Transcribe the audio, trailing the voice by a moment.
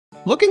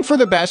Looking for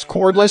the best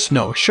cordless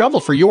snow shovel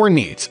for your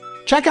needs?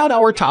 Check out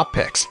our top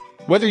picks.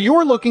 Whether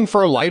you're looking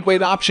for a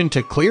lightweight option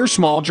to clear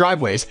small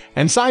driveways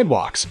and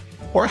sidewalks,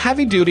 or a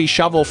heavy-duty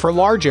shovel for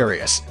large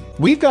areas,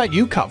 we've got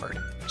you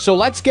covered. So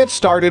let's get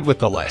started with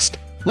the list.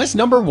 List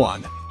number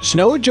 1.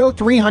 Snow Joe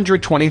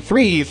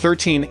 323E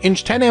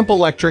 13-inch 10-amp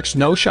electric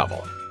snow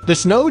shovel. The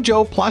Snow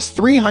Joe Plus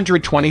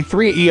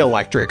 323E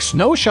electric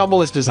snow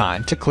shovel is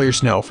designed to clear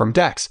snow from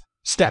decks,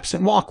 steps,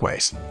 and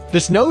walkways. The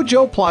Snow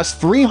Joe Plus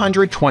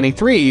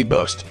 323E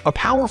boasts a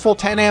powerful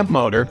 10-amp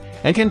motor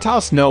and can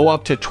toss snow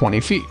up to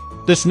 20 feet.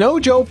 The Snow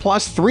Joe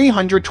Plus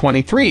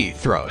 323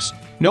 throws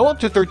snow up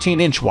to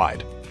 13-inch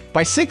wide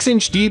by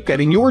 6-inch deep,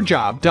 getting your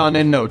job done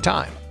in no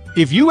time.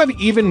 If you have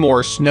even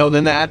more snow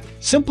than that,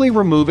 simply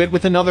remove it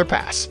with another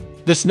pass.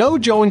 The Snow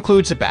Joe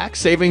includes a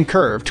back-saving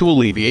curve to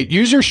alleviate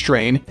user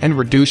strain and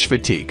reduce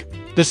fatigue.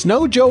 The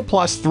Snow Joe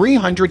Plus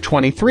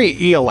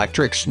 323E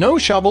electric snow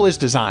shovel is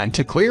designed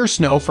to clear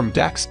snow from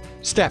decks,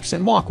 steps,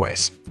 and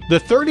walkways. The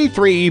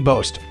 33E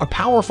boasts a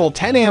powerful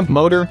 10-amp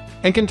motor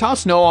and can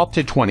toss snow up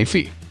to 20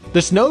 feet.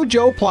 The Snow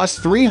Joe Plus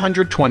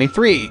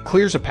 323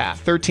 clears a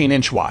path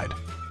 13-inch wide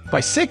by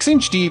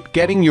 6-inch deep,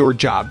 getting your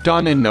job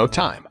done in no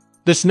time.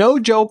 The Snow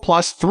Joe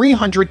Plus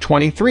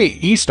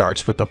 323E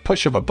starts with the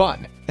push of a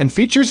button and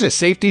features a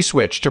safety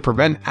switch to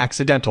prevent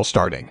accidental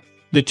starting.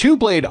 The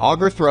two-blade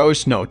auger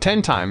throws snow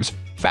 10 times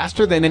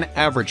faster than an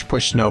average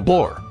push snow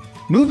blower,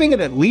 moving it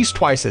at least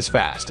twice as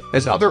fast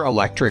as other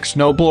electric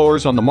snow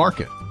blowers on the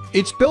market.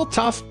 It's built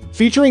tough,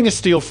 featuring a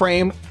steel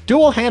frame,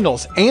 dual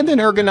handles, and an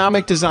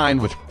ergonomic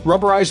design with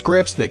rubberized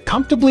grips that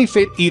comfortably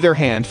fit either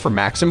hand for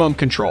maximum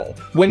control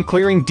when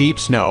clearing deep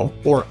snow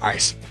or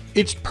ice.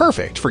 It's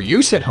perfect for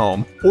use at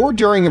home or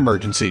during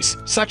emergencies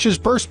such as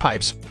burst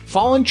pipes,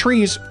 fallen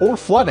trees, or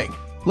flooding.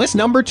 List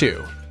number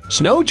 2.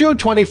 Snow Joe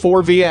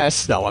 24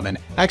 vs Element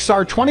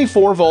XR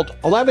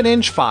 24-volt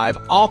 11-inch 5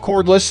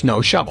 all-cordless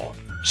snow shovel.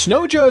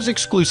 Snow Joe's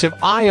exclusive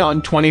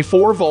Ion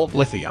 24-volt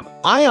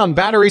lithium-ion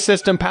battery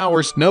system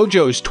powers Snow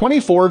Joe's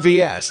 24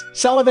 vs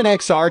Sullivan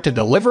XR to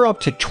deliver up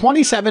to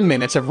 27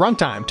 minutes of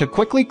runtime to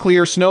quickly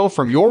clear snow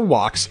from your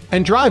walks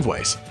and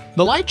driveways.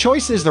 The light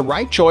choice is the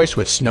right choice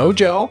with Snow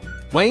Joe,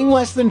 weighing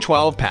less than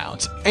 12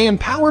 pounds and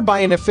powered by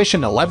an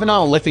efficient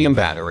 11Ah lithium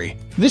battery.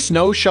 This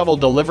snow shovel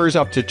delivers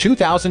up to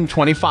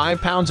 2,025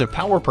 pounds of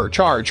power per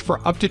charge for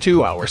up to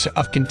 2 hours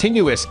of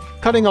continuous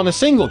cutting on a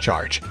single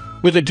charge.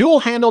 With a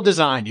dual-handle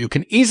design, you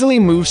can easily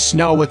move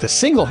snow with a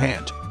single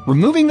hand,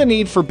 removing the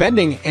need for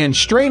bending and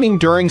straining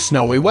during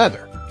snowy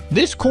weather.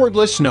 This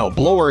cordless snow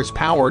blower is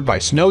powered by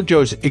Snow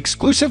Joe's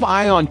exclusive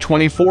Ion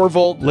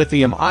 24-volt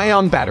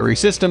lithium-ion battery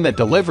system that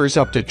delivers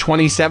up to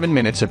 27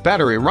 minutes of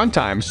battery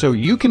runtime, so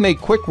you can make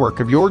quick work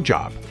of your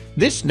job.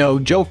 This Snow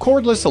Joe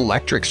cordless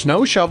electric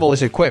snow shovel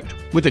is equipped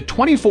with a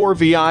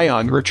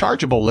 24V-ion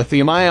rechargeable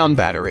lithium-ion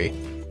battery,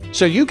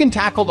 so you can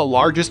tackle the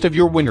largest of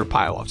your winter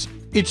pileups.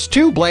 Its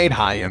two-blade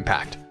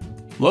high-impact,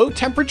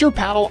 low-temperature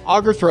paddle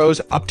auger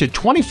throws up to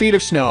 20 feet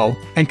of snow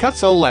and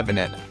cuts 11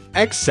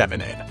 x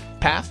 7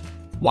 path,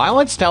 while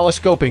its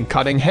telescoping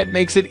cutting head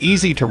makes it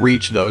easy to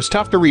reach those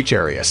tough-to-reach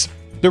areas.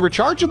 The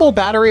rechargeable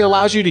battery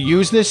allows you to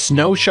use this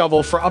snow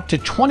shovel for up to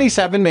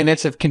 27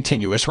 minutes of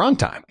continuous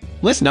runtime.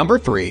 List number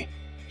 3.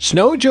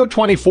 Snow Joe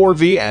 24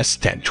 vs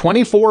 10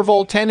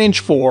 24-volt 10-inch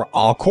 4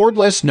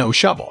 all-cordless snow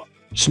shovel.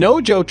 Snow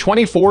Joe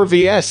 24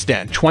 vs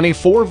 10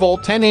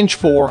 24-volt 10-inch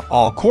 4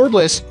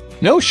 all-cordless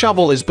snow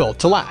shovel is built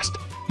to last.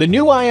 The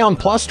new Ion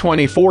Plus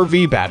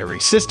 24V battery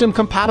system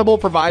compatible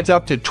provides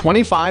up to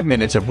 25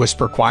 minutes of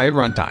whisper-quiet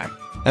runtime,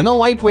 and the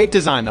lightweight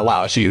design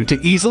allows you to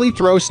easily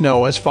throw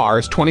snow as far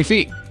as 20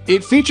 feet.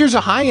 It features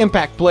a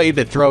high-impact blade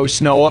that throws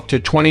snow up to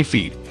 20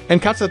 feet and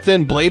cuts a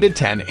thin-bladed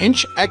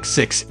 10-inch x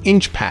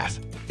 6-inch path.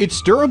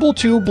 Its durable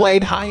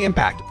two-blade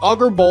high-impact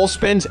auger bowl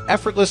spins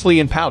effortlessly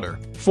in powder,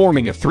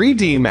 forming a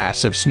 3D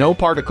mass of snow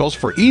particles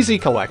for easy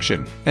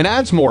collection, and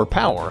adds more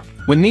power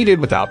when needed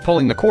without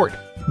pulling the cord.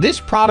 This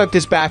product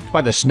is backed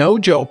by the Snow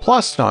Joe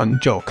Plus Snow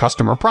Joe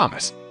customer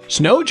promise.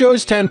 Snow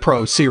Joe's 10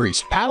 Pro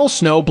Series paddle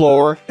snow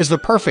blower is the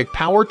perfect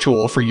power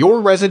tool for your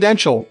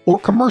residential or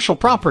commercial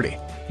property.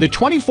 The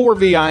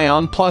 24V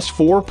Ion Plus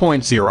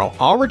 4.0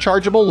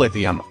 all-rechargeable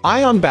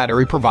lithium-ion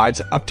battery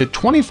provides up to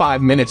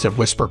 25 minutes of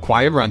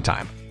whisper-quiet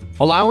runtime,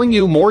 allowing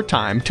you more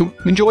time to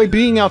enjoy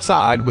being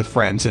outside with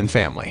friends and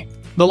family.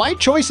 The light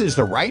choice is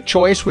the right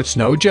choice with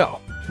Snow Joe,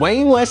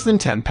 weighing less than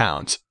 10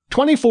 pounds.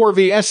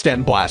 24V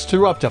S10 blasts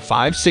through up to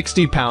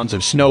 560 pounds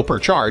of snow per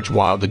charge,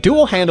 while the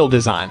dual-handle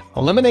design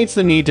eliminates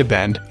the need to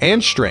bend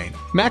and strain,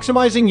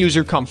 maximizing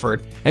user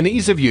comfort and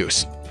ease of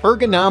use.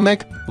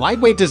 Ergonomic,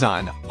 lightweight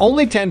design,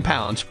 only 10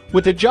 pounds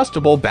with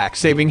adjustable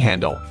back-saving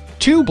handle.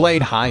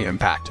 Two-blade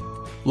high-impact,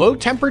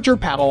 low-temperature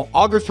paddle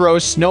auger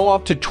throws snow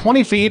up to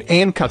 20 feet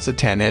and cuts a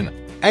 10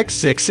 x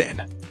 6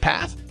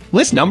 path.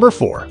 List number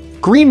 4.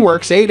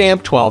 Greenworks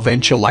 8-amp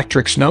 12-inch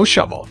electric snow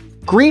shovel.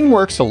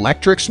 Greenworks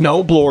electric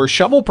snow blower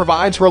shovel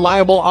provides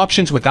reliable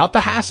options without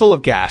the hassle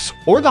of gas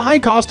or the high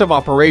cost of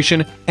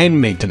operation and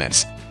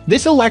maintenance.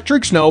 This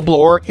electric snow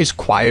blower is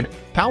quiet,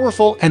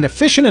 powerful, and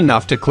efficient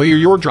enough to clear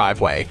your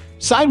driveway,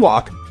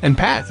 sidewalk, and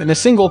path in a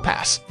single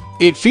pass.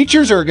 It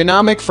features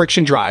ergonomic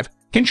friction drive,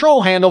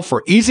 control handle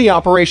for easy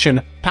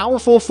operation,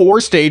 powerful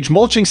 4-stage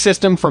mulching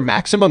system for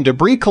maximum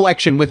debris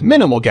collection with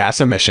minimal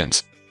gas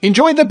emissions.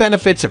 Enjoy the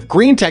benefits of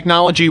green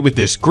technology with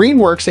this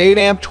Greenworks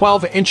 8-amp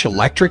 12-inch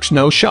electric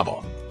snow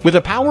shovel. With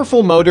a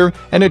powerful motor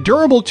and a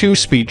durable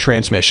 2-speed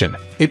transmission,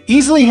 it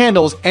easily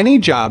handles any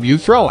job you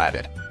throw at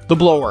it. The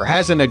blower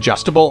has an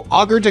adjustable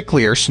auger to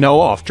clear snow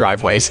off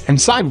driveways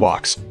and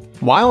sidewalks,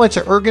 while its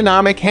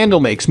ergonomic handle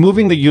makes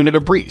moving the unit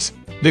a breeze.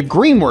 The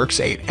Greenworks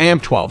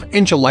 8-amp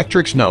 12-inch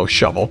electric snow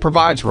shovel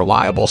provides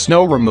reliable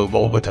snow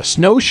removal with a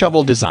snow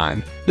shovel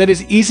design that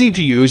is easy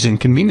to use and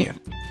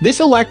convenient. This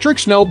electric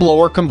snow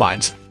blower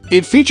combines.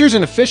 It features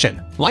an efficient,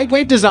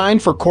 lightweight design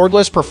for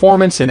cordless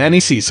performance in any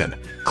season.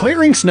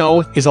 Clearing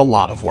snow is a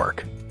lot of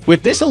work.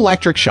 With this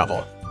electric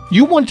shovel,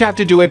 you won't have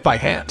to do it by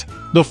hand.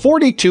 The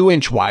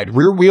 42-inch wide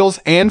rear wheels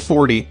and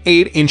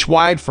 48-inch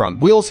wide front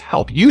wheels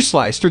help you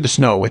slice through the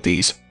snow with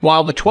ease,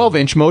 while the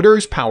 12-inch motor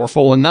is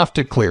powerful enough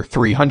to clear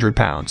 300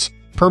 pounds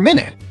per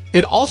minute.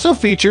 It also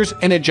features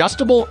an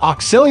adjustable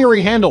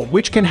auxiliary handle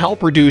which can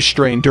help reduce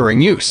strain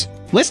during use.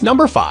 List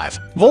number 5.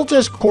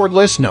 Voltisk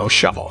Cordless Snow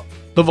Shovel.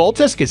 The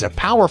Voltisk is a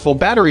powerful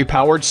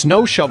battery-powered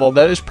snow shovel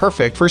that is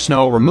perfect for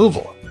snow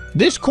removal.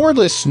 This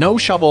cordless snow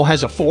shovel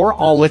has a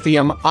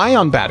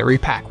 4-all-lithium-ion battery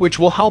pack which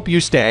will help you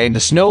stay in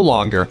the snow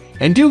longer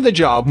and do the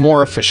job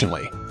more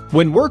efficiently.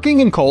 When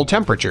working in cold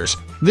temperatures,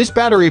 this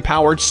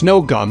battery-powered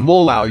snow gun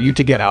will allow you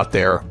to get out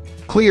there,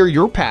 clear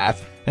your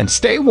path, and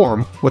stay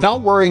warm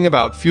without worrying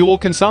about fuel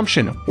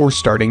consumption or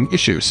starting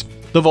issues.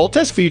 The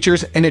Voltisk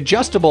features an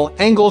adjustable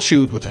angle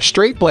chute with a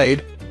straight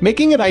blade,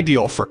 making it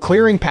ideal for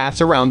clearing paths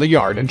around the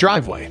yard and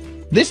driveway.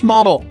 This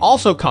model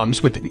also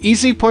comes with an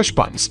easy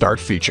push-button start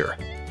feature.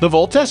 The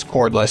Voltisk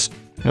Cordless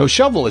Snow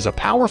Shovel is a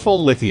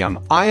powerful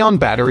lithium-ion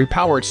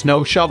battery-powered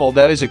snow shovel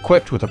that is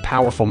equipped with a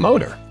powerful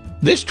motor.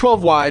 This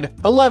 12-wide,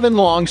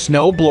 11-long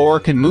snow blower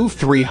can move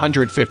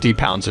 350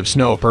 pounds of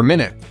snow per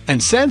minute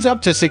and sends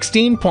up to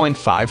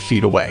 16.5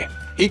 feet away.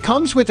 It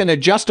comes with an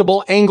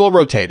adjustable angle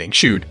rotating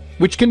chute,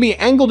 which can be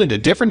angled into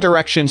different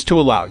directions to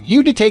allow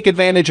you to take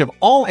advantage of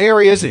all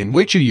areas in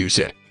which you use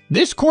it.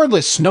 This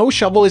cordless snow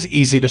shovel is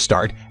easy to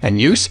start and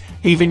use,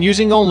 even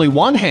using only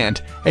one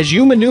hand as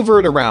you maneuver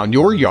it around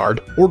your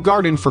yard or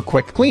garden for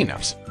quick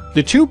cleanups.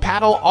 The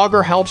 2-paddle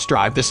auger helps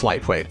drive this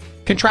lightweight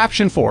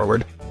contraption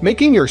forward,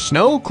 making your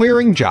snow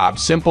clearing job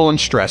simple and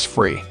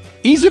stress-free.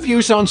 Ease of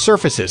use on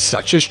surfaces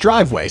such as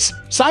driveways,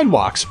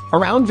 sidewalks,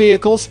 around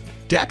vehicles,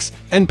 decks,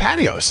 and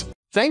patios.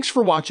 Thanks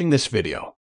for watching this video.